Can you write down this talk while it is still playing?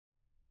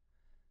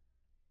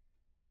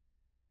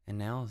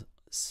now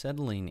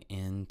settling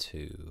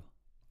into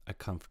a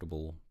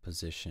comfortable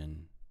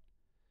position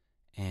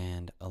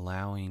and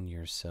allowing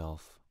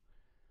yourself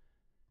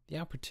the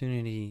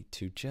opportunity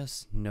to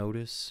just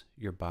notice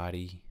your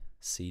body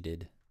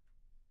seated.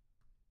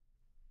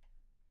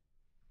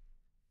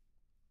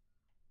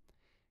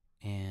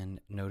 And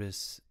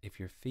notice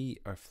if your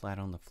feet are flat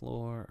on the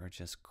floor or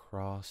just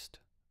crossed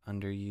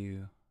under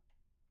you.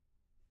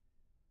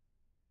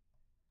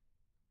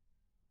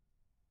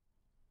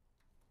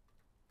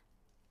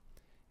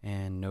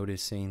 And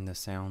noticing the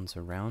sounds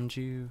around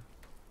you.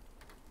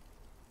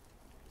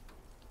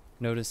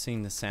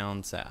 Noticing the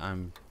sounds that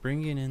I'm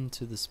bringing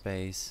into the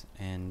space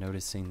and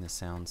noticing the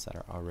sounds that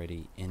are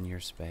already in your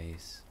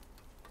space.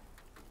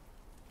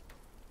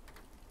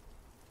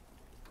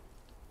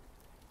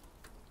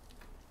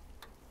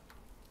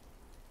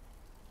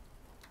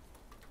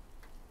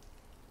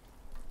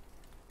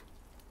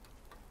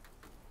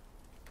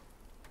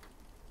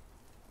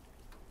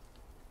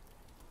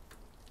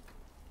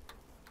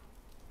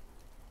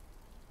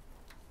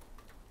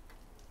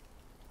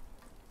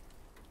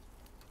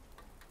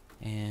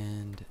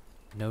 And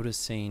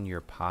noticing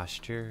your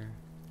posture,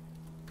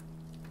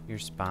 your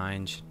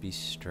spine should be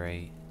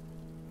straight.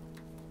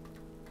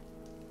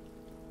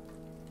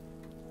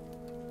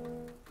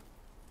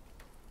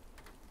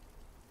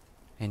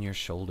 And your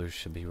shoulders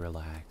should be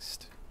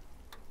relaxed.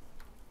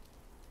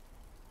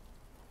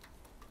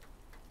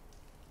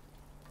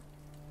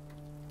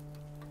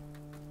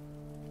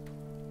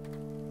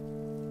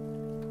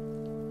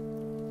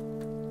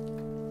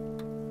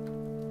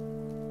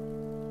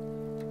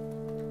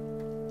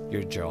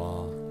 Your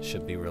jaw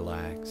should be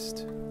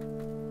relaxed.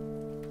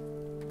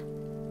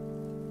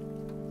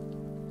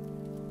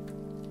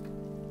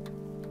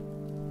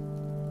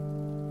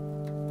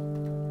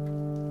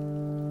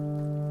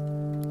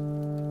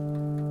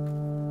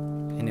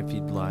 And if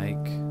you'd like,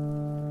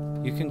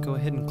 you can go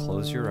ahead and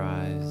close your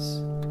eyes.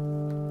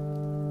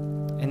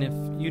 And if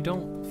you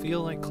don't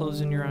feel like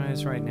closing your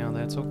eyes right now,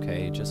 that's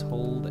okay. Just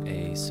hold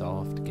a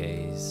soft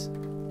gaze.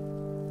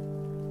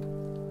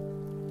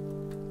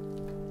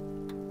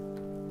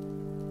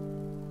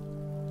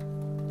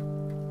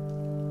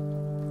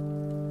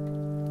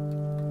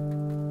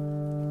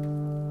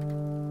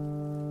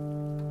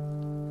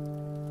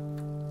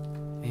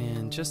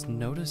 Just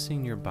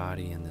noticing your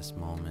body in this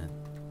moment,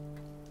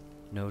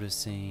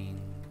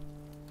 noticing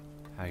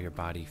how your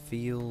body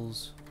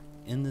feels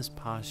in this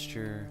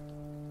posture,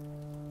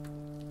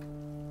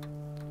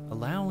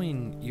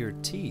 allowing your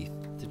teeth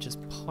to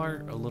just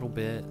part a little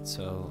bit,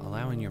 so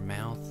allowing your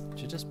mouth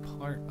to just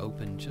part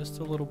open just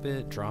a little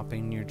bit,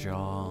 dropping your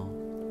jaw,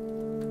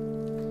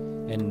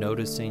 and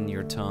noticing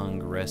your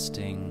tongue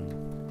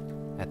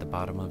resting at the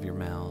bottom of your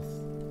mouth.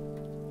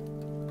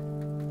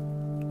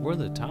 Or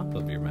the top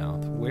of your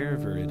mouth,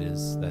 wherever it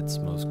is that's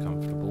most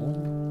comfortable.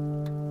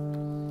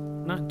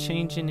 Not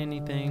changing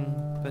anything,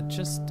 but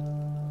just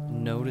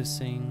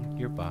noticing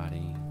your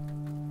body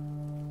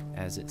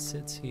as it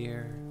sits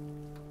here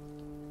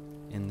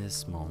in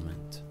this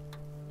moment.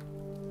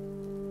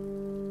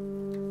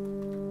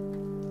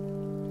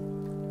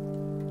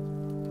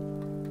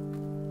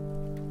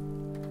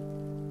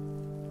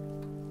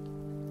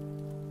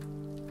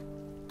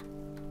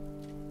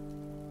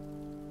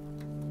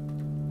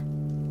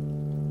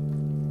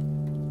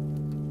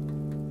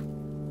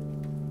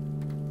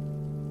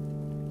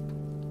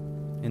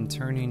 And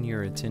turning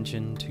your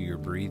attention to your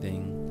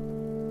breathing,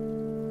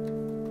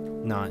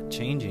 not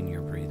changing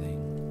your breathing.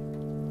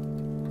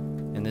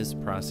 In this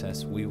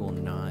process, we will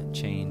not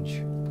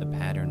change the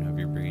pattern of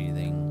your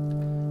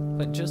breathing,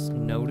 but just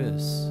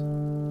notice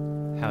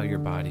how your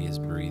body is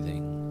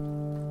breathing.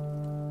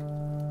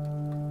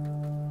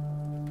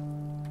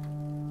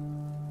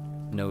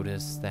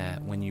 Notice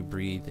that when you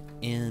breathe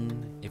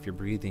in, if you're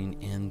breathing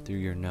in through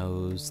your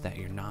nose, that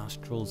your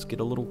nostrils get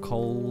a little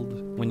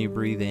cold when you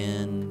breathe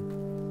in.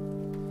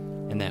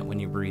 And that when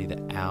you breathe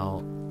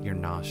out, your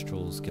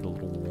nostrils get a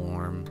little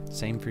warm.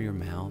 Same for your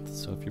mouth.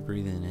 So if you're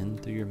breathing in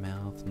through your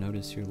mouth,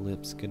 notice your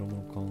lips get a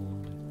little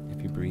cold.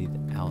 If you breathe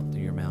out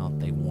through your mouth,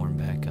 they warm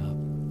back up.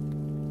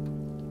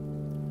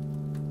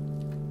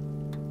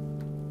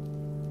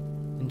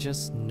 And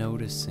just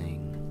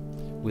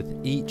noticing,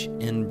 with each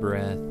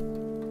in-breath,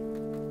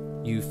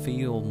 you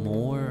feel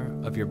more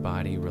of your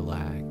body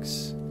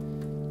relax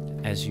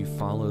as you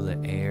follow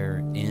the air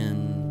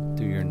in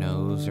through your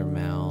nose or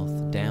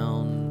mouth,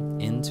 down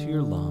into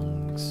your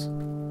lungs,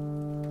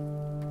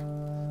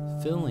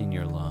 filling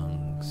your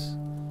lungs,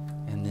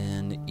 and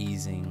then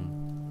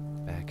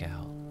easing back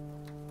out.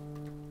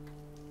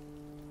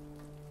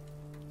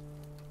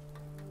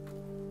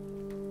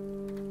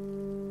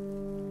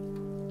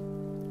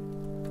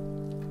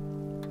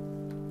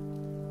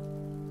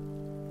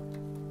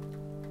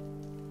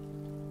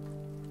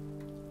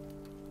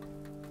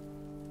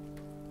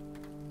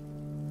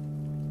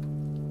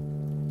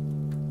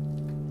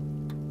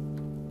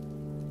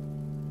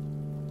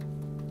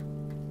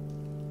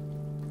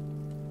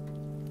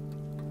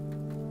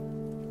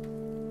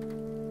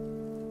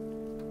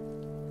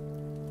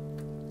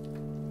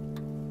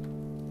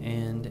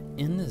 And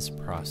in this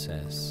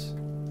process,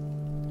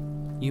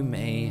 you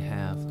may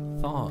have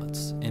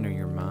thoughts enter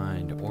your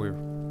mind, or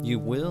you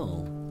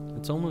will.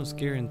 It's almost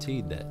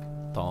guaranteed that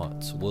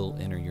thoughts will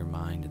enter your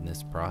mind in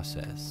this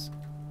process.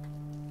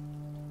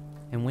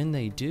 And when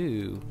they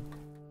do,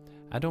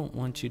 I don't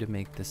want you to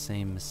make the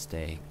same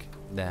mistake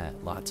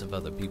that lots of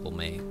other people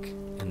make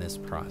in this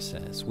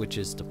process, which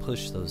is to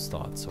push those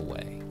thoughts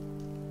away.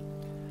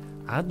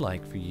 I'd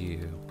like for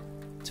you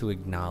to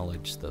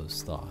acknowledge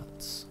those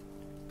thoughts.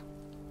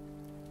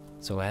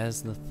 So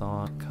as the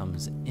thought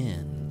comes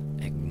in,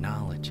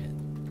 acknowledge it.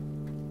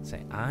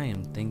 Say, I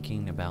am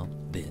thinking about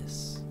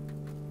this,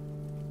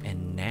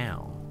 and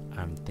now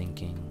I'm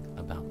thinking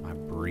about my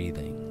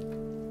breathing.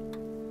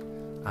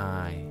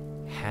 I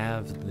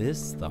have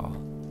this thought,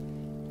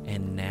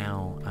 and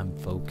now I'm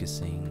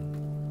focusing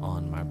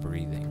on my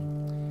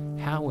breathing.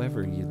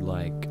 However you'd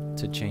like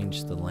to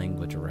change the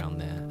language around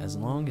that, as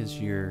long as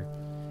you're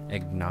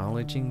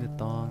acknowledging the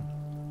thought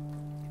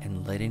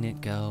and letting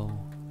it go,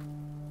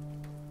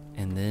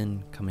 and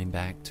then coming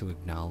back to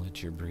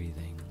acknowledge your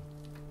breathing.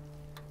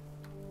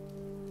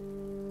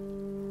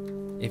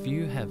 If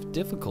you have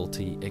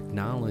difficulty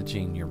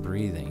acknowledging your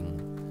breathing,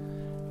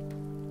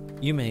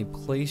 you may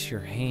place your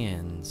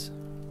hands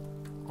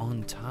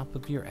on top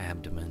of your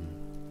abdomen,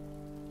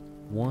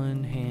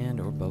 one hand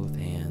or both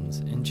hands,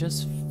 and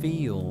just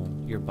feel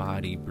your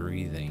body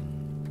breathing.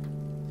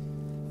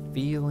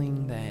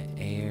 Feeling that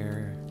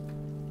air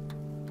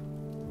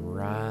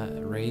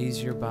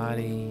raise your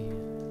body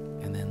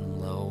and then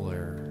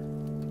lower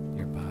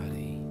your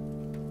body.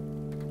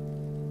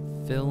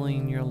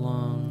 Filling your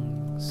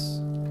lungs,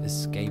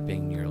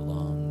 escaping your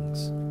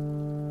lungs.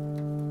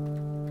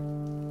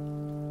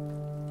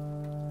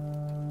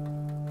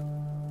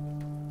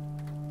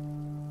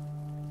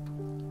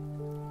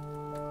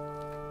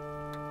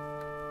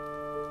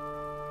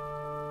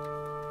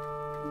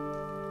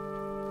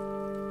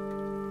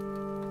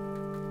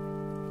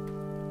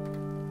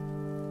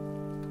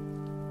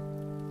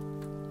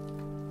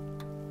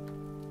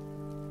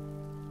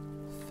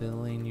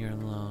 Filling your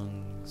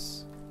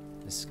lungs,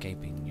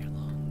 escaping your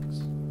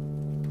lungs.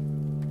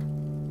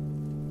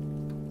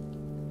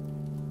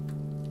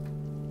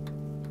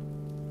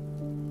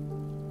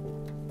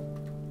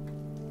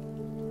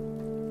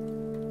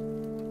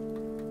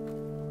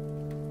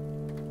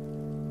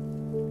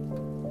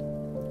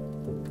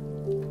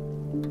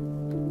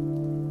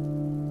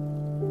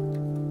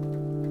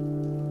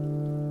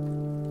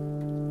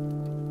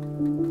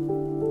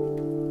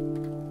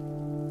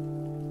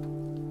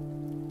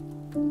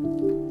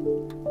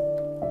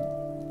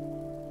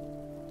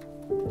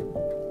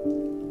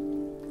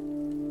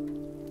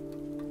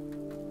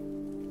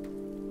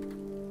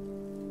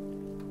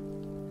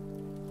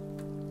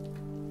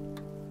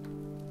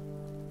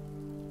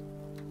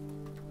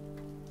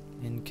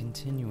 And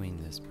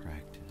continuing this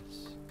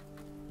practice,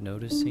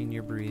 noticing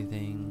your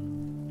breathing,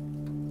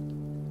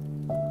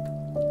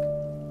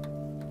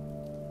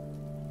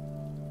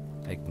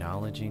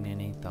 acknowledging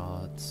any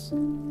thoughts,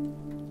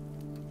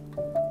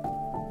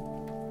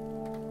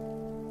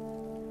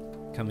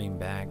 coming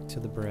back to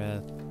the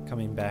breath,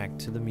 coming back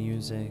to the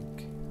music.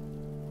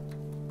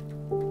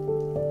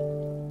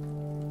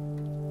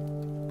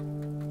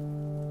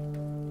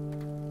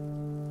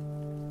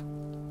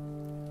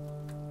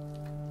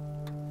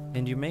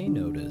 And you may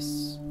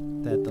notice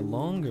that the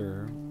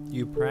longer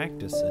you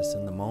practice this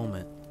in the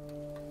moment,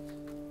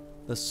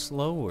 the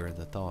slower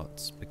the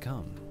thoughts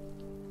become.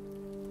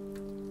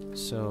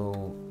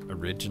 So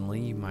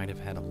originally you might have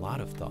had a lot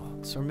of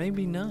thoughts, or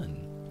maybe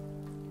none.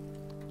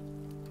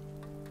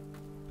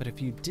 But if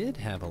you did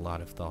have a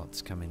lot of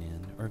thoughts coming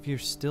in, or if you're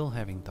still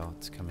having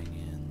thoughts coming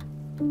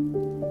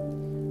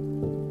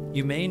in,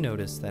 you may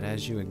notice that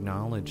as you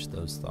acknowledge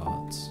those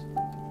thoughts,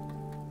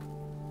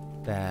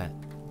 that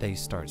they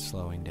start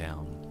slowing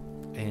down,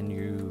 and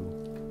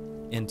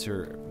you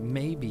enter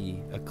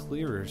maybe a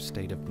clearer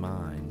state of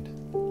mind.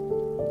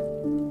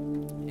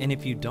 And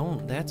if you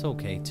don't, that's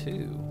okay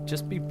too.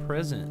 Just be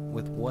present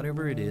with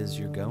whatever it is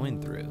you're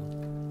going through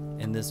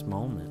in this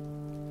moment.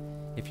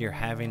 If you're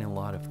having a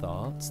lot of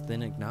thoughts,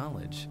 then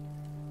acknowledge,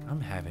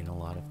 I'm having a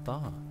lot of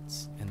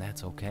thoughts, and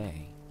that's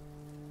okay.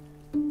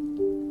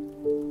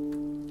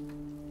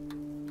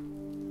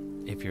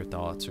 If your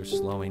thoughts are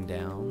slowing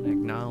down,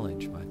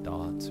 acknowledge my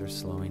thoughts are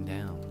slowing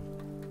down.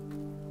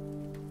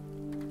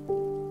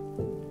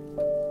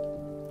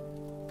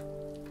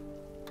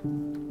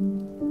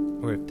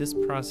 Or if this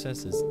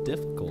process is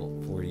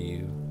difficult for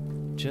you,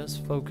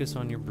 just focus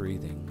on your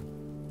breathing.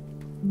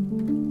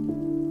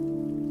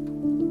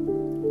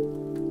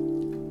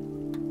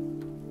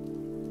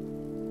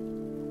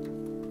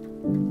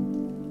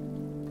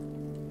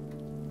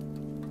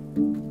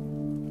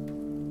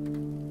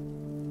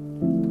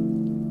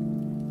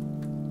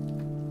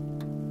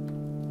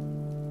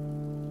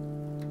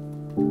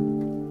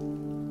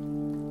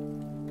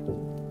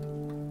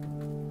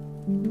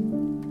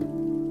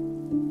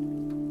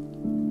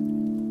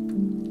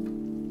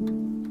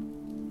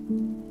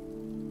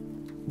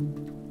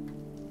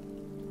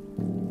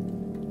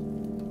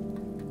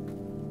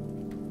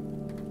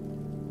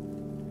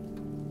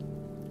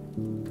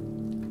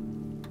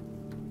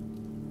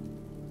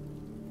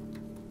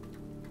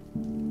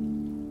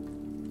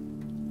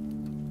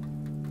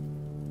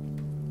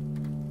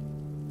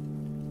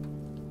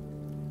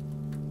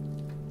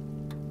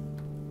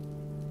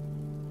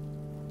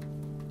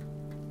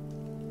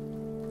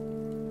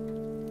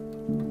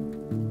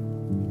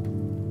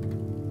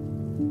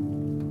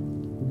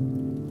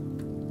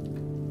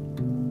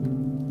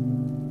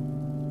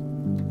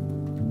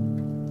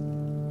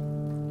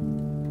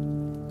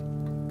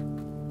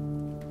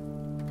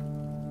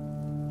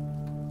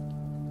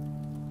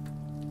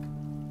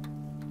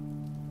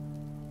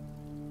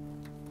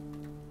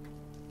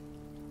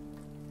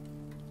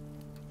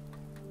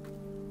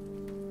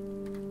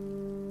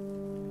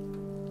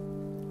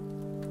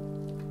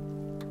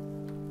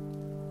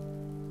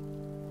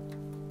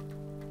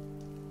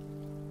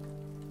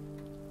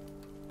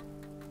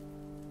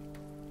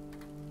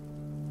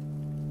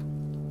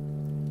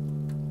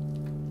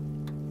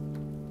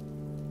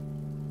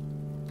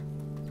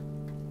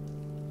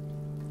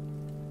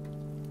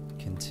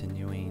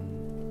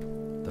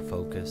 Continuing the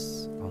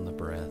focus on the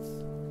breath,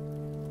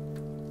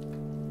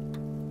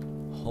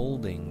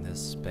 holding this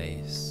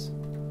space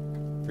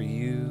for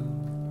you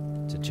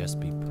to just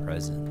be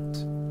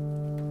present.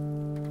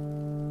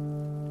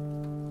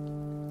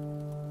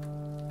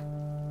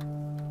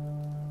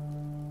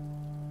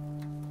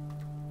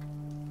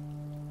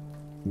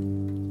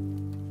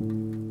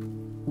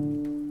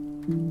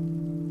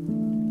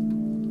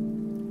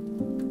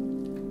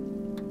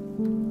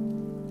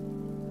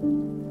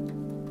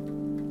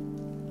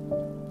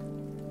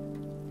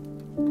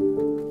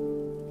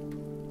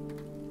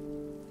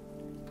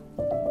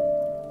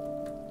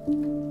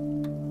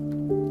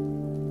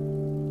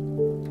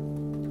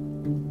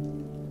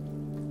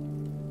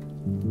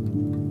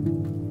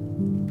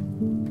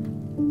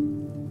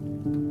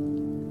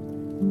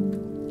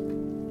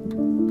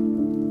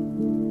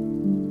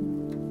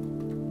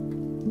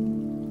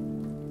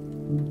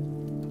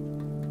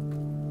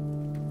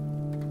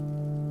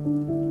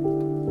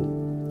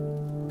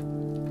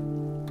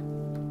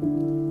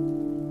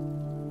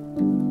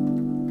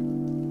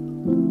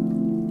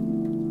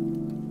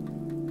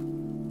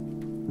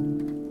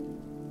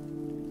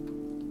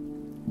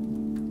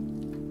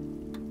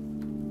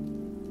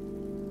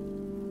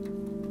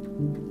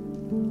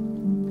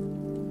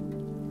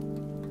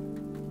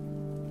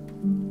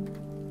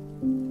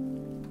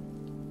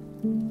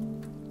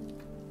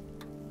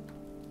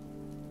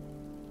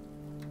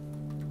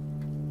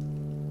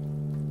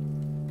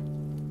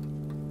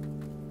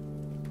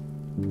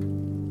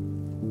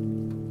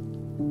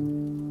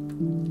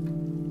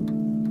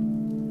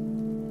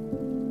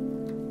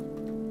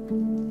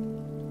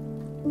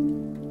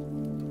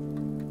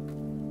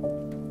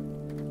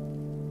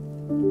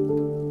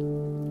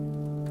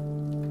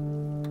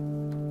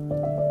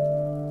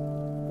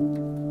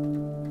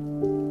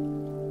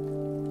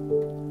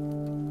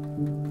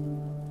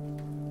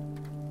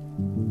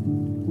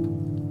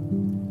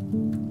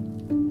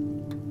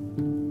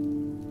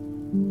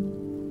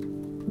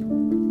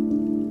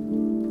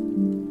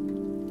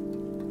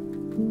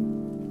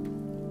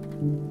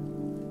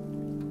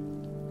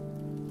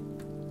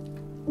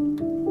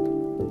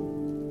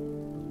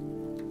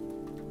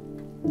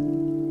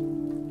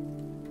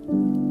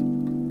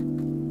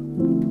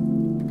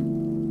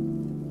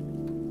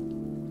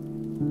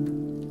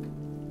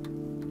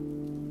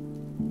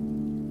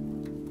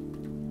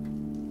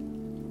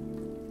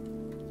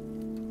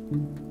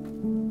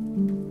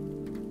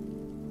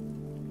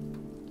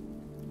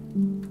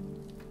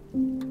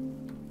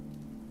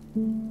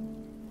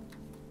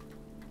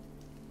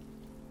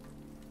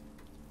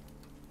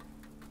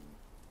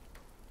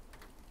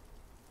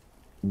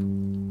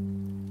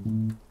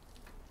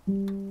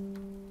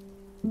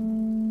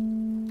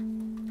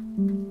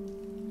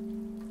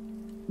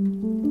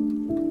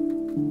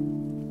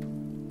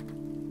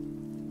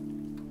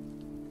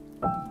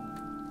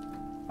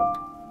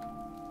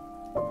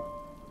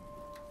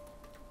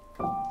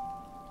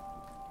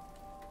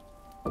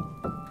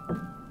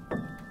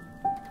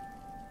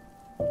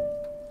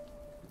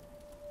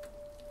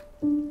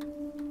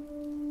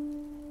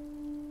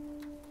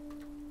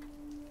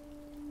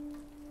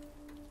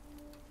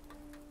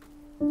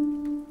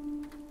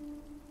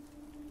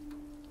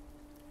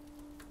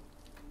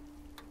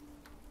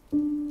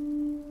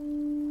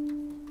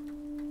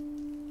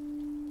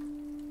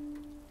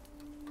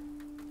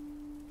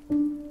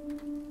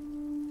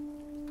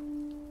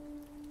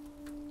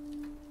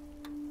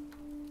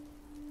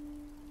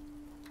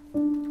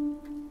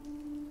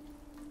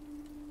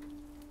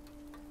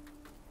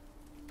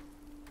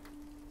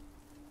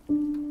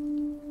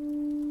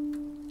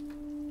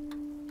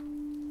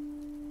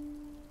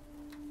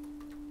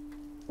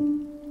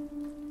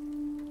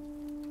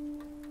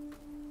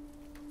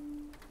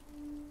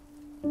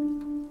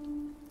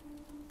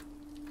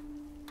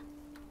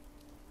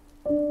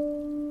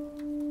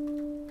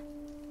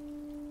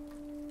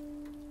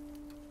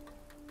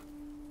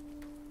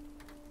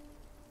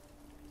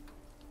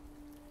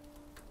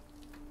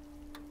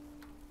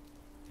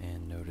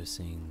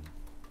 Noticing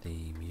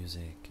The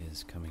music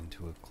is coming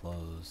to a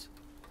close,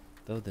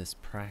 though this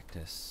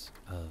practice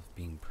of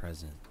being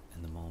present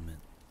in the moment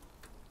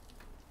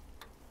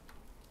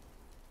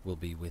will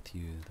be with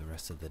you the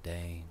rest of the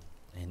day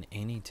and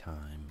any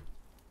time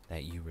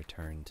that you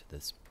return to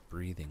this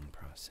breathing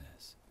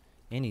process,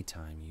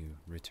 anytime you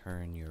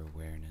return your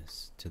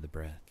awareness to the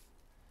breath.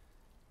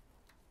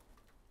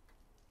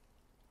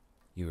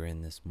 You are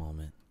in this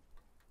moment,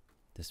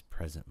 this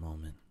present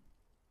moment,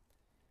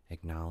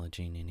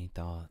 acknowledging any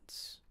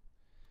thoughts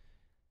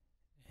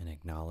and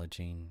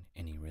acknowledging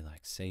any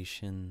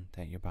relaxation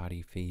that your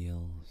body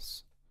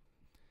feels,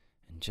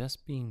 and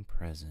just being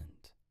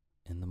present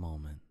in the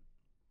moment,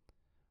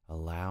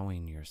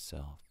 allowing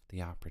yourself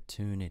the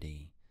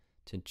opportunity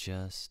to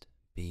just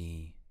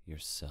be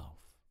yourself,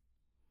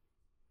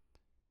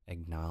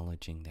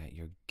 acknowledging that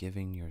you're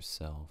giving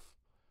yourself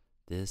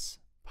this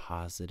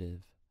positive,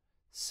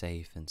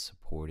 safe, and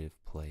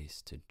supportive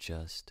place to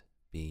just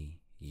be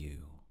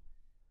you.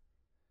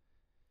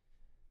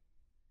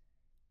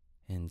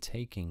 And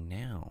taking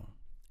now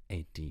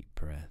a deep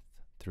breath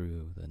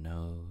through the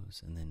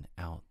nose and then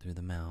out through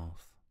the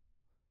mouth.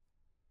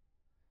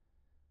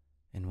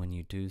 And when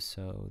you do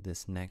so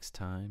this next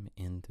time,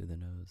 in through the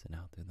nose and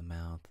out through the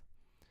mouth,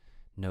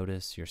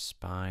 notice your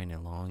spine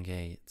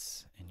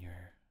elongates and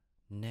your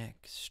neck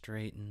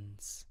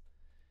straightens.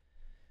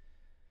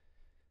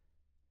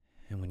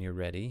 And when you're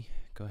ready,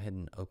 go ahead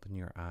and open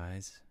your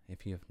eyes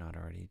if you have not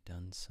already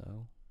done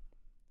so.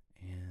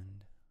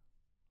 And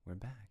we're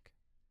back.